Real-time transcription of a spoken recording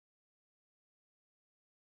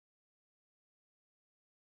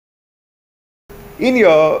in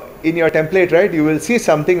your template, right, you will see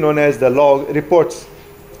something known as the log reports.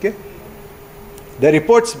 Okay. The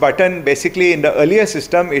reports button, basically in the earlier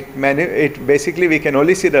system, it basically we can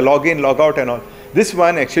only see the login, logout and all. This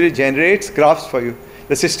one actually generates graphs for you.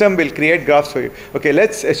 The system will create graphs for you. Okay,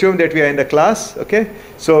 let's assume that we are in the class. Okay,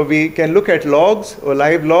 so we can look at logs or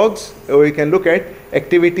live logs, or we can look at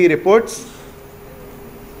activity reports.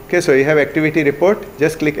 Okay, so you have activity report.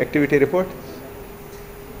 Just click activity report.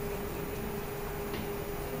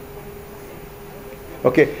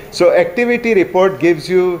 Okay, so activity report gives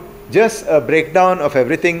you just a breakdown of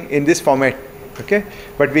everything in this format. Okay,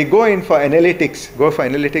 but we go in for analytics. Go for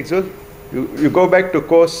analytics. You go back to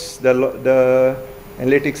course, the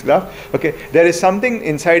analytics graph. Okay, there is something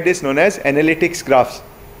inside this known as analytics graphs.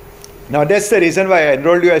 Now that's the reason why I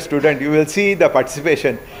enrolled you as a student. You will see the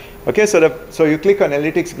participation. Okay, so you click on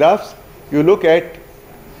analytics graphs. You look at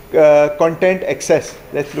content access.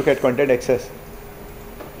 Let's look at content access.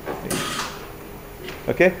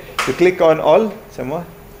 Okay, you click on all, all,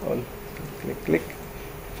 click,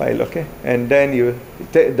 file, okay, and then you,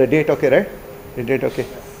 the date, okay, right? The date, okay,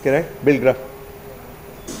 right? Build graph.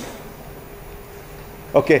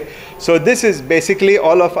 Okay, so this is basically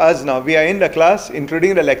all of us now. We are in the class,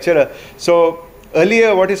 including the lecturer. So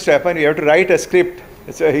earlier what is to happen, you have to write a script.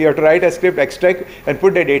 So you have to write a script, extract, and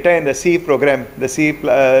put the data in the C program.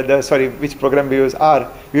 Which program we use?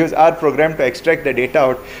 R. We use R program to extract the data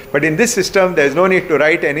out. But in this system, there is no need to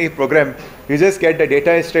write any program. You just get the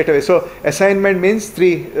data straight away. So assignment means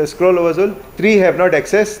 3. Scroll over, Zul. 3 have not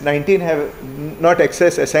accessed, 19 have not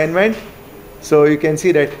accessed assignment. So you can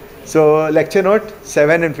see that. So lecture note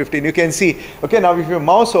 7 and 15. You can see. Okay, now if you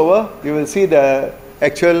mouse over, you will see the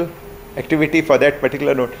actual activity for that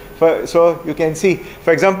particular note. So you can see,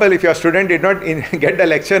 for example, if your student did not get the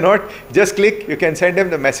lecture note, just click, you can send them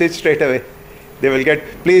the message straight away. They will get,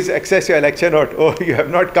 please access your lecture note. Oh, you have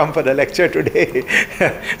not come for the lecture today.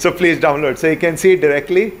 So please download. So you can see it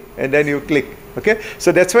directly and then you click. Okay,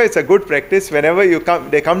 so that's why it's a good practice. Whenever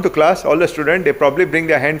they come to class, all the students, they probably bring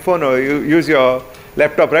their handphone or you use your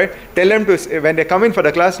laptop, right? Tell them to, when they come in for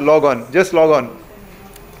the class, log on, just log on.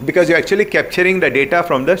 Because you're actually capturing the data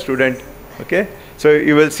from the student. Okay, so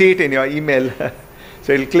you will see it in your email.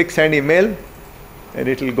 So you'll click send email and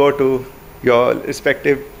it will go to your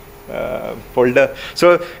respective folder.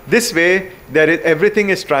 So this way everything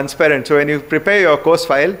is transparent. So when you prepare your course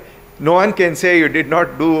file, no one can say you did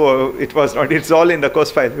not do or it was not. It's all in the course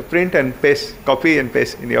file. You print and paste, copy and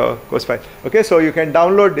paste in your course file. Okay, so you can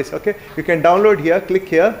download this. Okay, you can download here, click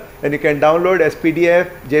here, and you can download as PDF,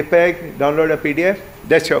 JPEG, download a PDF.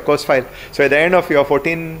 That's your course file. So at the end of your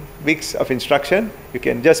 14 weeks of instruction, you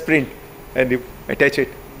can just print and you attach it.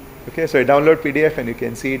 Okay, so you download PDF and you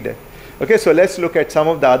can see it there. Okay, so let's look at some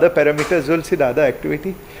of the other parameters. We'll see the other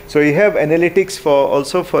activity. So you have analytics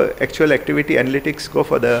also for actual activity analytics.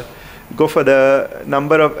 Go for the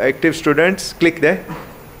number of active students. Click there.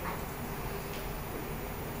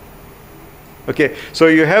 Okay, so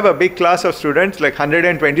you have a big class of students, like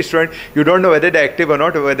 120 students. You don't know whether they're active or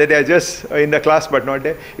not, or whether they're just in the class but not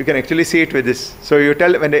there. You can actually see it with this. So you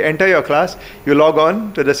tell, when they enter your class, you log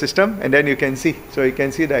on to the system and then you can see. So you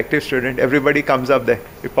can see the active student. Everybody comes up there.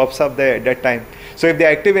 It pops up there at that time. So if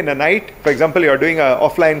they're active in the night, for example, you're doing an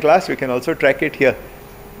offline class, you can also track it here.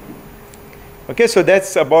 Okay, so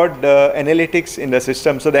that's about the analytics in the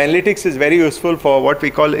system. So the analytics is very useful for what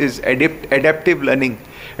we call is adaptive learning.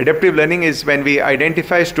 Adaptive learning is when we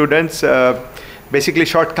identify students basically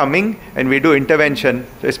shortcoming and we do intervention.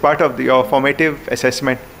 So it's part of your formative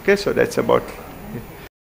assessment. Okay, so that's about